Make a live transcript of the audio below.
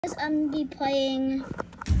I'm gonna be playing,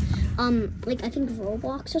 like I think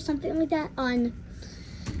Roblox or something like that on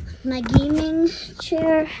my gaming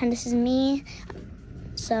chair, and this is me.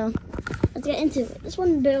 So let's get into it. This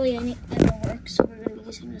one barely ever works, so we're gonna be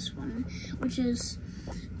using this one, which is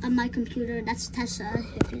my computer. That's Tessa.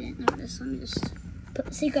 If you didn't notice, let me just put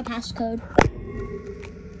the secret passcode.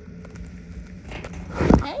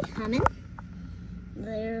 Okay, I'm in.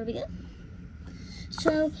 There we go.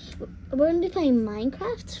 So we're gonna be playing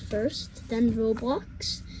Minecraft first, then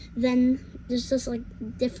Roblox, then there's this like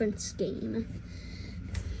difference game.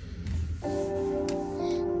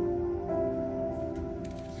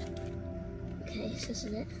 Okay, so this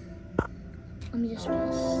is it. Let me just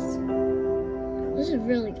press. This is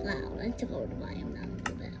really loud. I have to lower the volume down a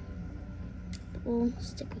little bit, but we'll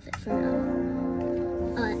stick with it for now.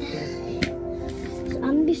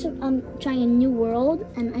 So I'm trying a new world,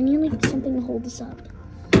 and I need like something to hold this up.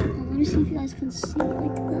 Let me see if you guys can see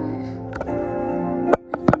like that. I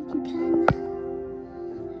think you can.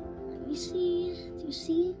 Let me see. Do you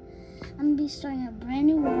see? I'm gonna be starting a brand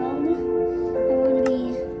new world, and we're gonna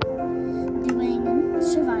be doing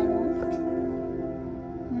survival.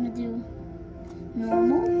 I'm gonna do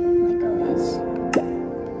normal, like always.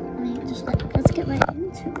 Let's get right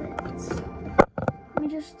into it. Let me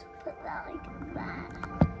just put that like that.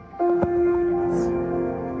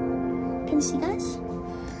 Can you see, guys?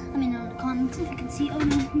 Let me know in the comments if you can see. Oh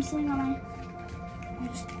no, I'm sitting on my.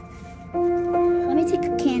 Let me take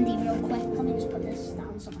a candy real quick. Let me just put this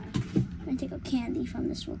down somewhere. Let me take a candy from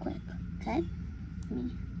this real quick. Okay?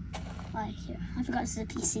 Alright, here. I forgot this is a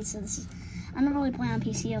PC, so this is. I don't really play on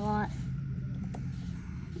PC a lot.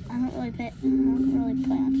 I don't really play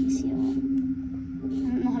on PC a lot. I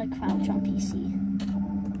don't know how to crouch on PC.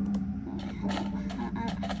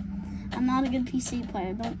 I'm not a good PC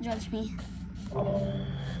player. Don't judge me.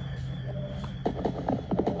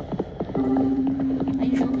 I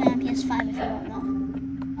usually play on PS5 if you don't know.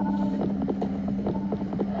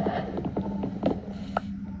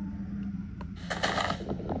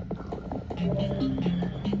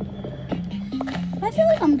 I feel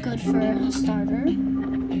like I'm good for a starter.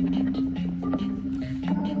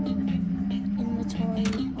 Inventory.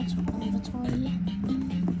 What's inventory?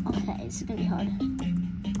 Okay, this is gonna be hard.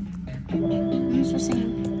 I'm just pressing.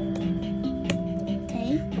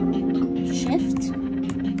 Shift.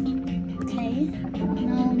 Okay.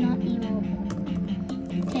 No, not emo.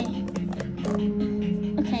 Okay.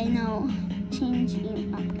 Okay, no. Change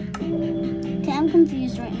emo. Okay, I'm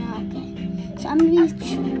confused right now. Okay. So I'm gonna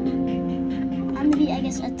be, I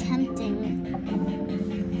guess, attempting.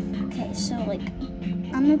 Okay, so like,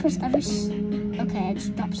 I'm gonna press every. Okay, I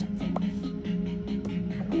just dropped something.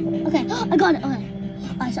 Okay, I got it. Okay.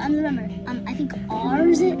 Alright, so I'm gonna remember. I think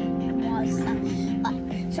ours it was.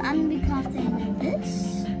 So I'm gonna be crafting this.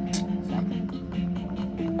 So I can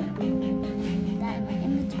put that in my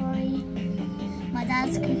inventory. My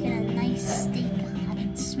dad's cooking a nice steak. I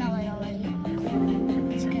can smell it already.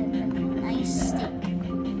 He's cooking a nice steak,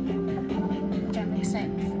 which I'm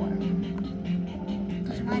excited for.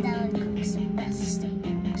 Because my dad cooks the best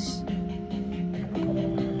steaks.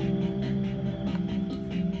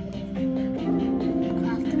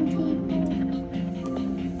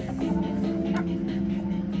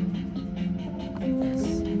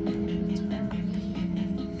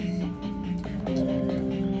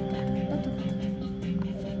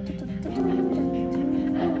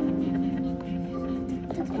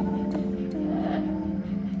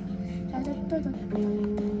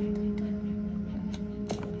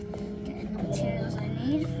 Getting the materials I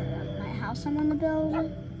need for my house I'm gonna build.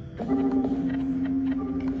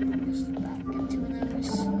 Just back get 2 of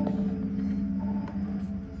those.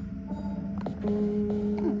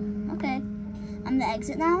 Oh, okay. I'm the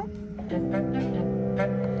exit now.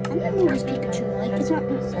 I'm gonna move this Pikachu. Like it's not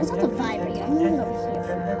the vibrator. I'm gonna move it over here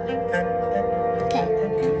for now. Okay.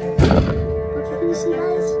 Okay, can you see,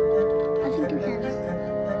 guys? I think you can.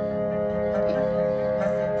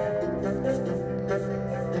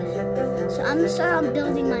 So I'm gonna start on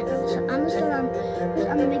building my. So I'm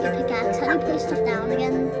gonna make a pickaxe. How do you place stuff down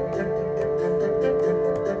again?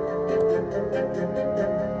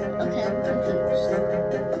 Okay, I'm confused.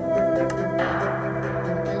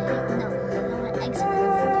 Okay, no, I want to exit.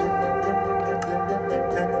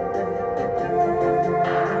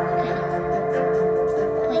 Okay.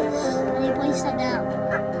 Place. How do you place that down?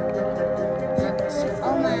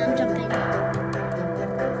 Oh my, I'm jumping.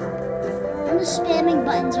 I'm just spamming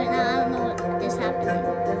buttons right now. I don't know what is happening.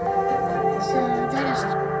 So they're just.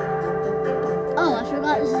 Oh, I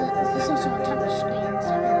forgot this is also a touch screen.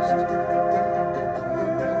 So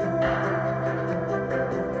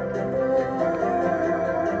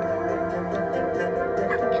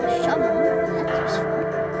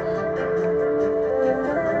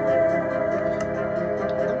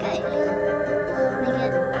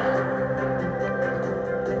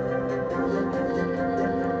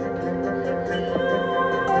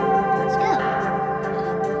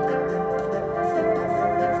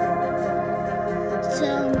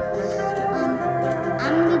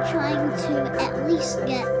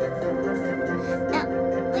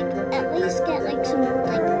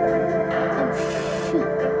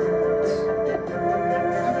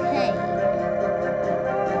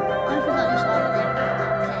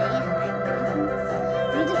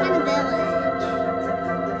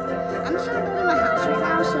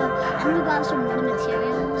have some wooden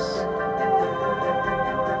materials.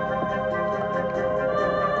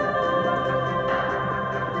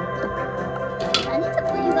 I need to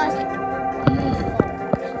put you guys like really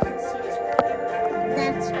forward so you can see this.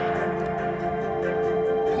 That's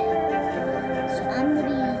okay. So I'm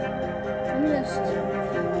just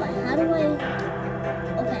like, how do I?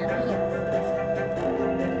 Okay, I'm right here.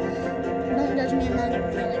 Don't judge me, I'm not a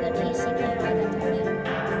really good PC player, like I told you.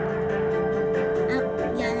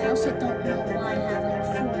 Yeah, and I also don't know why I have like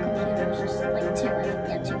 4 computers, just like 2, I think,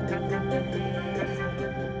 yeah, 2.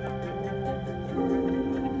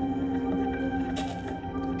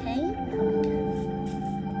 Okay,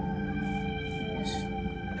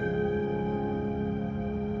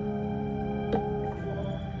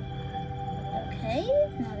 okay,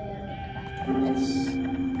 now we gotta craft this.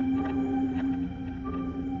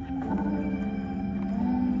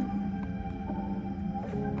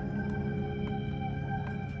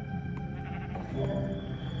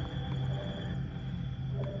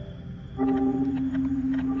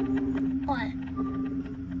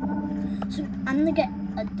 So I'm gonna get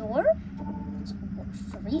a door,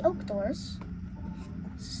 3 oak doors,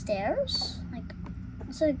 stairs, like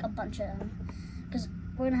it's like a bunch of them, because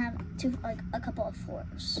we're gonna have a couple of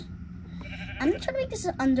floors. I'm gonna try to make this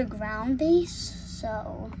an underground base,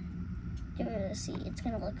 so you're gonna see it's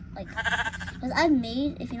gonna look like, because I've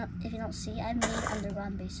made, if you don't see, I've made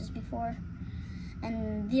underground bases before,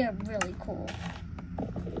 and they're really cool.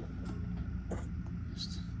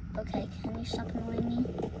 Okay, can you stop annoying me?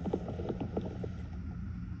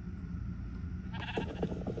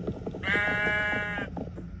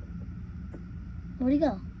 Where'd he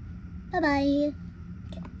go? Bye-bye.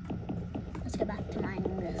 Okay, let's get back to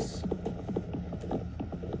mining this.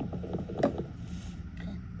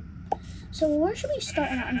 Okay. So where should we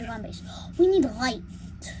start in our underground base? We need light.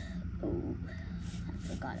 Oh, I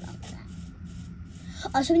forgot about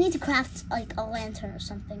that. So we need to craft like a lantern or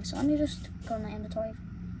something. So let me just go in my inventory.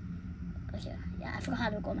 Here. Yeah, I forgot how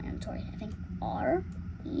to go in my inventory. I think R,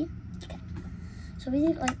 E. Okay. So we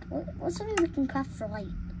need like, what's something we can craft for light?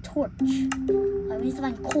 A torch. We need to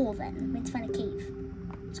find coal then. We need to find a cave.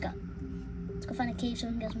 Let's go. Let's go find a cave so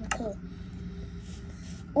we can get some coal.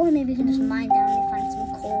 Or maybe we can just mine down and find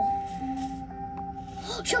some coal.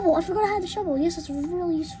 Shovel! I forgot I had the shovel. Yes, that's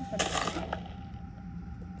really useful for this.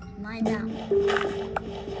 Mine down.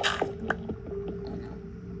 Oh no.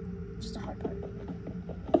 Just the hard part.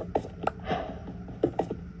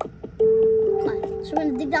 So we're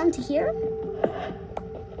gonna dig down to here,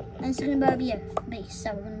 and it's gonna be our base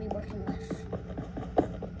that we're gonna be working with.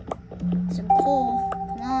 Some coal,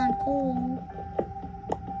 come on, coal.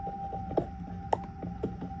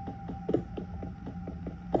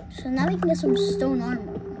 So now we can get some stone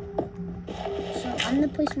armor. So I'm gonna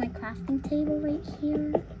place my crafting table right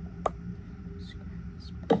here.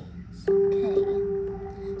 Okay,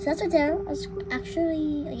 so that's right there. Let's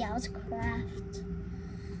actually, yeah, let's craft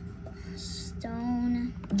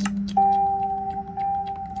stone.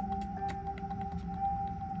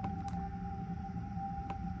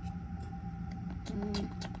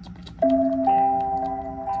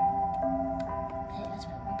 Okay, let's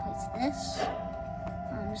replace this.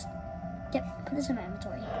 Just put this in my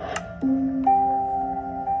inventory.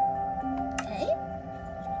 Okay.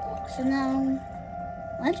 So now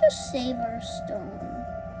let's just save our stone.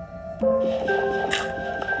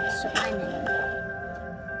 So mining.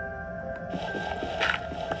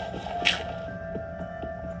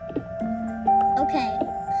 Okay,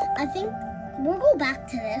 I think we'll go back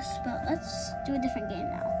to this, but let's do a different game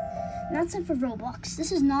now. Now it's time for Roblox.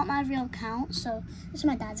 This is not my real account, so this is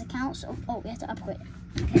my dad's account, so, oh, we have to upgrade it.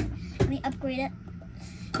 Okay, let me upgrade it,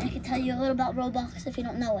 and I can tell you a little about Roblox if you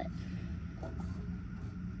don't know it.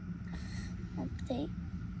 Update.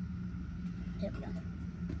 There we go.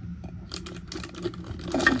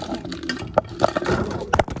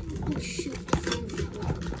 Oh, shoot.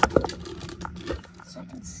 So I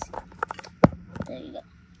can see. There you go.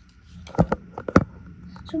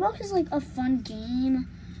 So Roblox is like a fun game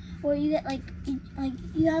where you get like you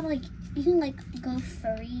can like go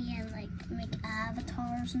furry and like make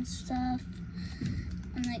avatars and stuff,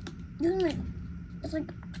 and like you can like it's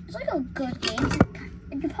like a good game.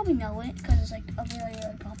 You probably know it because it's like a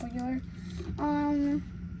really popular. And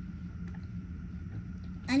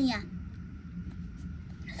yeah.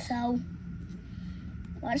 So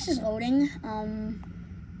while this is loading,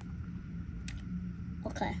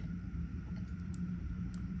 okay.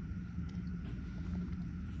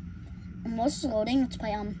 And while this is loading, let's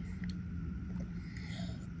play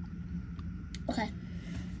okay.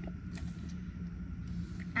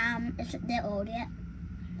 Is it there load yet?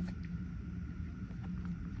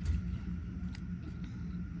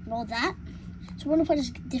 Well, that. So we're gonna play this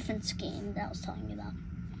different game that I was telling you about.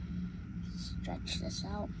 Stretch this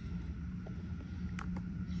out.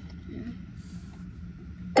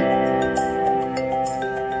 That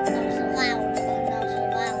was so loud. That was so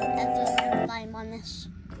loud. I have to turn the volume on this.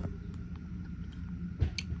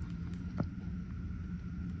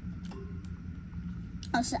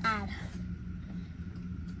 Oh, it's an ad.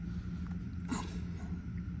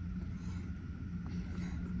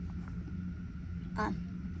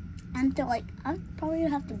 And to like, I probably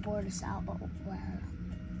have to board this out, but where?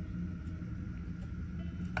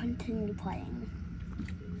 Continue playing.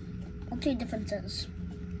 Okay, differences.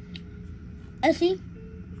 I see.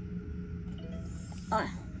 Ah,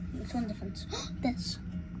 there's one difference. This.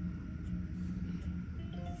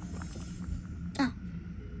 Ah,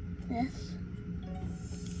 this.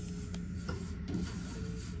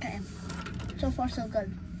 Okay. So far, so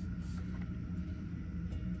good.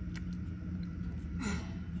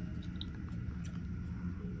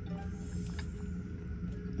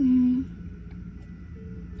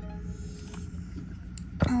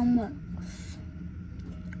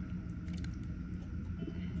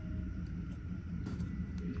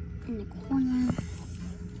 In the corner.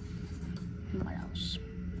 What else?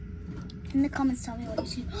 In the comments, tell me what you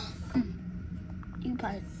see. You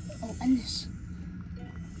probably. Oh, and this.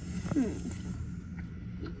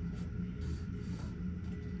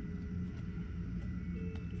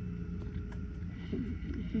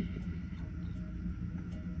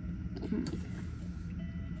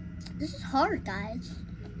 This is hard, guys.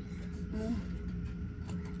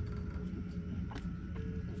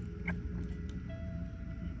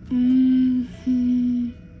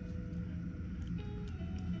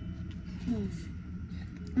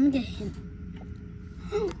 I'm gonna get him.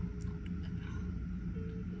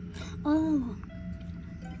 Oh.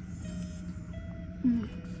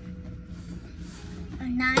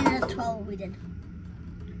 9 out of 12 we did.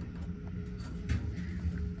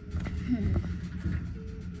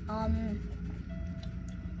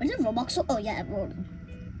 What is it, Roblox? Oh yeah, I wrote it.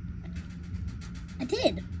 I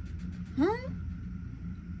did. Huh?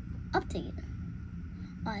 Update.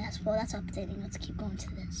 Oh yes, well that's updating. Let's keep going to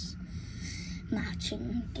this.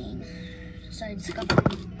 Matching game. Sorry,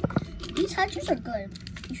 discovery. These hatchers are good.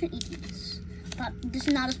 You should eat these. But this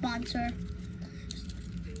is not a sponsor.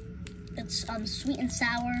 It's sweet and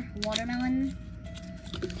sour watermelon.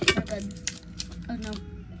 They're good. Oh no,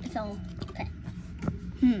 it fell. Okay.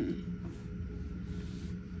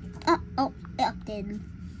 Oh, it updated.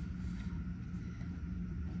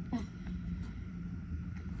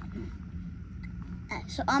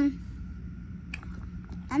 Alright, so I'm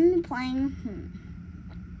playing.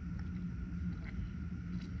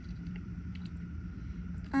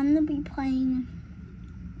 I'm gonna be playing.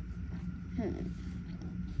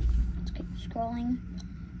 Let's keep scrolling.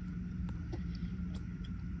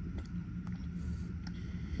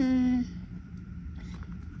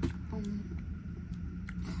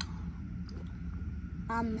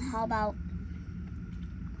 How about?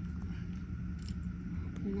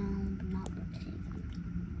 No, not okay.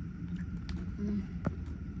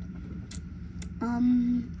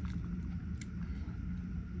 I'm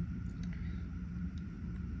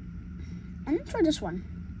gonna try this one.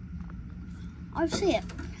 I'll see it.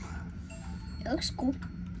 It looks cool.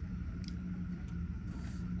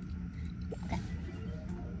 Okay.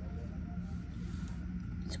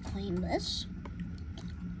 Let's claim this.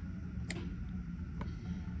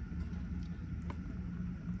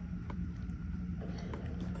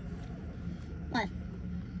 What?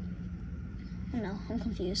 No, I'm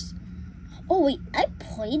confused. Oh wait, I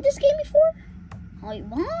played this game before? Wait,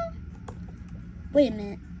 what? Wait a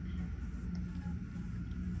minute.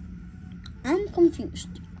 I'm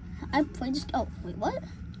confused. I played this. Oh, wait, what?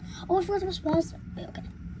 Oh, I forgot to pause. Wait, okay.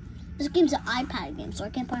 This game's an iPad game, so I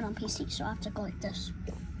can't play it on PC, so I have to go like this.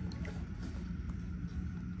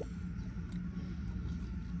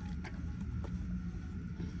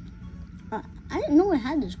 I didn't know I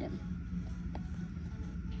had this game.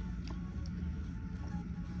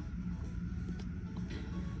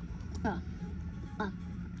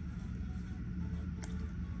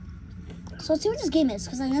 So let's see what this game is,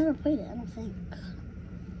 because I never played it, I don't think.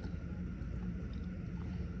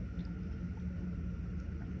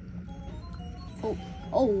 Whoa.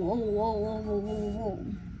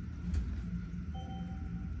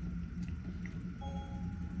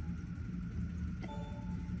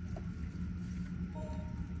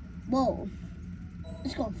 Whoa.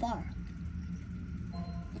 It's going far.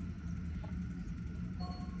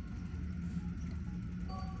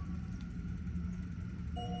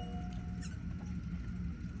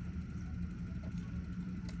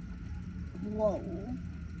 Whoa.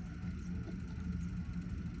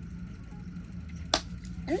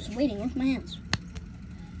 I'm just waiting with my hands.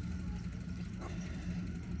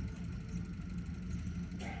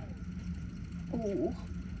 Oh,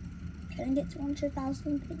 trying to get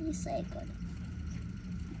 200,000 pretty say good.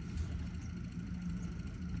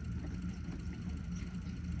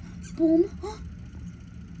 Boom.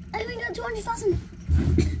 I even got 200,000.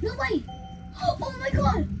 No way. Oh my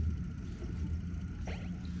god.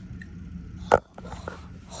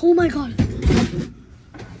 Oh my god.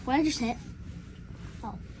 What did I just hit?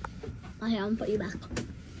 Oh. Oh, here, I'm gonna put you back.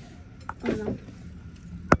 Oh no.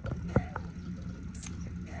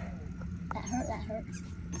 That hurt.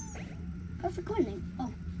 Perfect coining.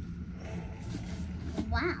 Oh.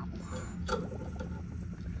 Wow.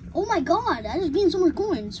 Oh my god, I just gained so many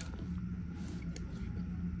coins.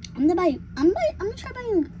 I'm gonna try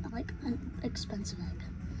buying like an expensive egg.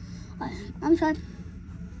 Alright, I'm gonna try.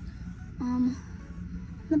 I'm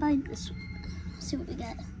gonna buy this one. Let's see what we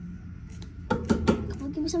get. Come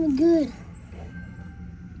on, give me something good.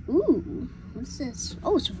 Ooh, what's this?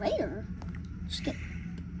 Oh, it's rare. Just get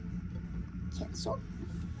cancel.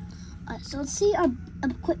 Alright, so let's see our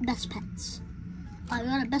equip best pets. Alright,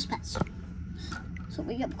 we got our best pets. So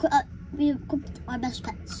we equipped our best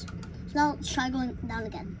pets. So now let's try going down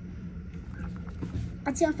again.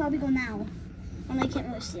 Let's see how far we go now. Oh no, you can't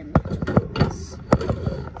really see them. Yes. You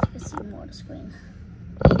can see more of the screen.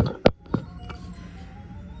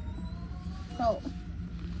 Oh.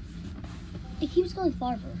 It keeps going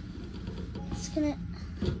farther. It's gonna...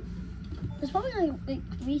 It's probably gonna like,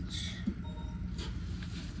 reach...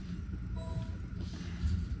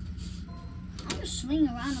 I'm just swinging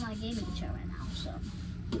around on my gaming chair right now, so...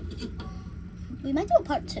 We might do a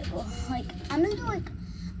part 2. Like, I'm gonna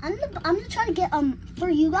try to get, for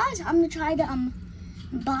you guys, I'm gonna try to,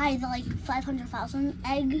 buy the, like, 500,000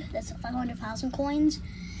 egg, that's 500,000 coins,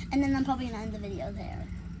 and then I'm probably gonna end the video there.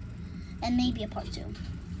 And maybe a part 2.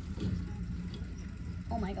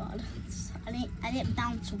 Oh my god. I didn't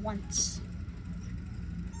bounce once.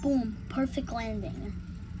 Boom, perfect landing.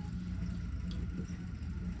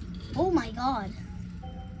 Oh my god.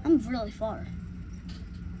 I'm really far.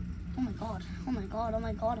 Oh my god, oh my god, oh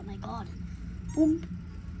my god, oh my god. Boom.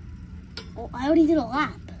 Oh, I already did a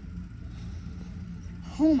lap.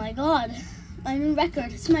 Oh my god. My new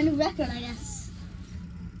record. It's my new record, I guess.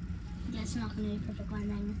 Yeah, it's not gonna be perfect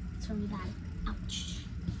landing. It's gonna be bad. Ouch.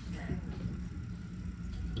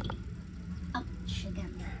 Ouch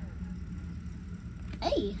again.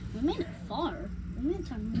 Hey, we made it far. We made it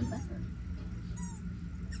to our new record.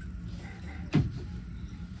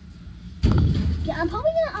 Yeah, I'm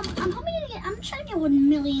trying to get 1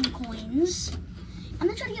 million coins. I'm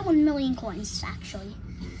gonna try to get 1 million coins actually.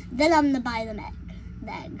 Then I'm gonna buy the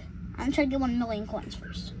egg. I'm gonna try to get 1 million coins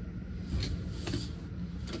first.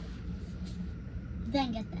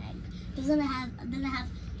 Then get the egg. Because then I have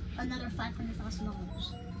another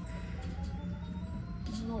 $500,000.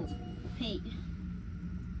 Whoa, hey.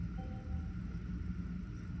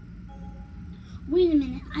 Wait a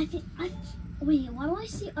minute, wait, why do I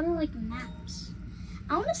see other like maps?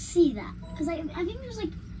 I wanna see that. Cause I think there's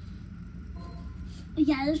like,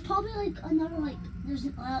 yeah, there's probably like another like, there's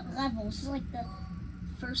levels. This is like the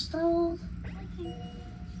first level, I think.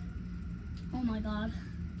 Oh my god.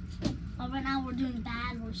 Right now we're doing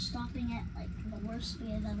bad. We're stopping at like the worst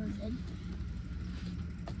we have ever did.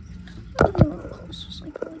 Just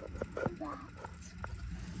like that.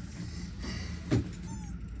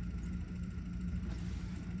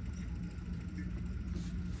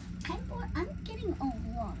 I'm getting a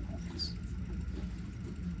lot of this.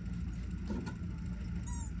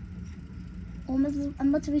 I'm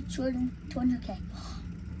about to reach 200K.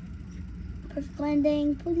 Perfect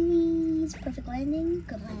landing, please. Perfect landing.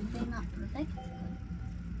 Good landing, not perfect.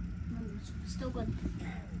 Still good.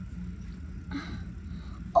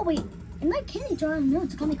 Oh wait, in my candy jar are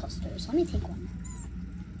millions of gummy clusters. Let me take one.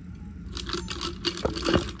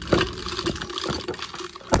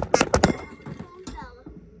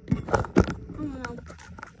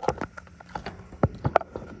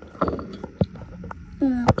 Oh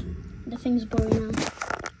no, the thing's boring now.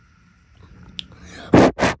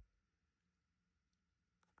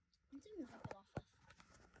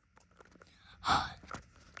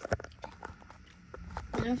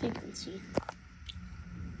 I don't think you can see.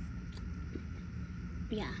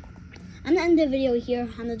 But yeah, I'm gonna end the video here.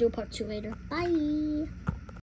 I'm gonna do a part 2 later. Bye.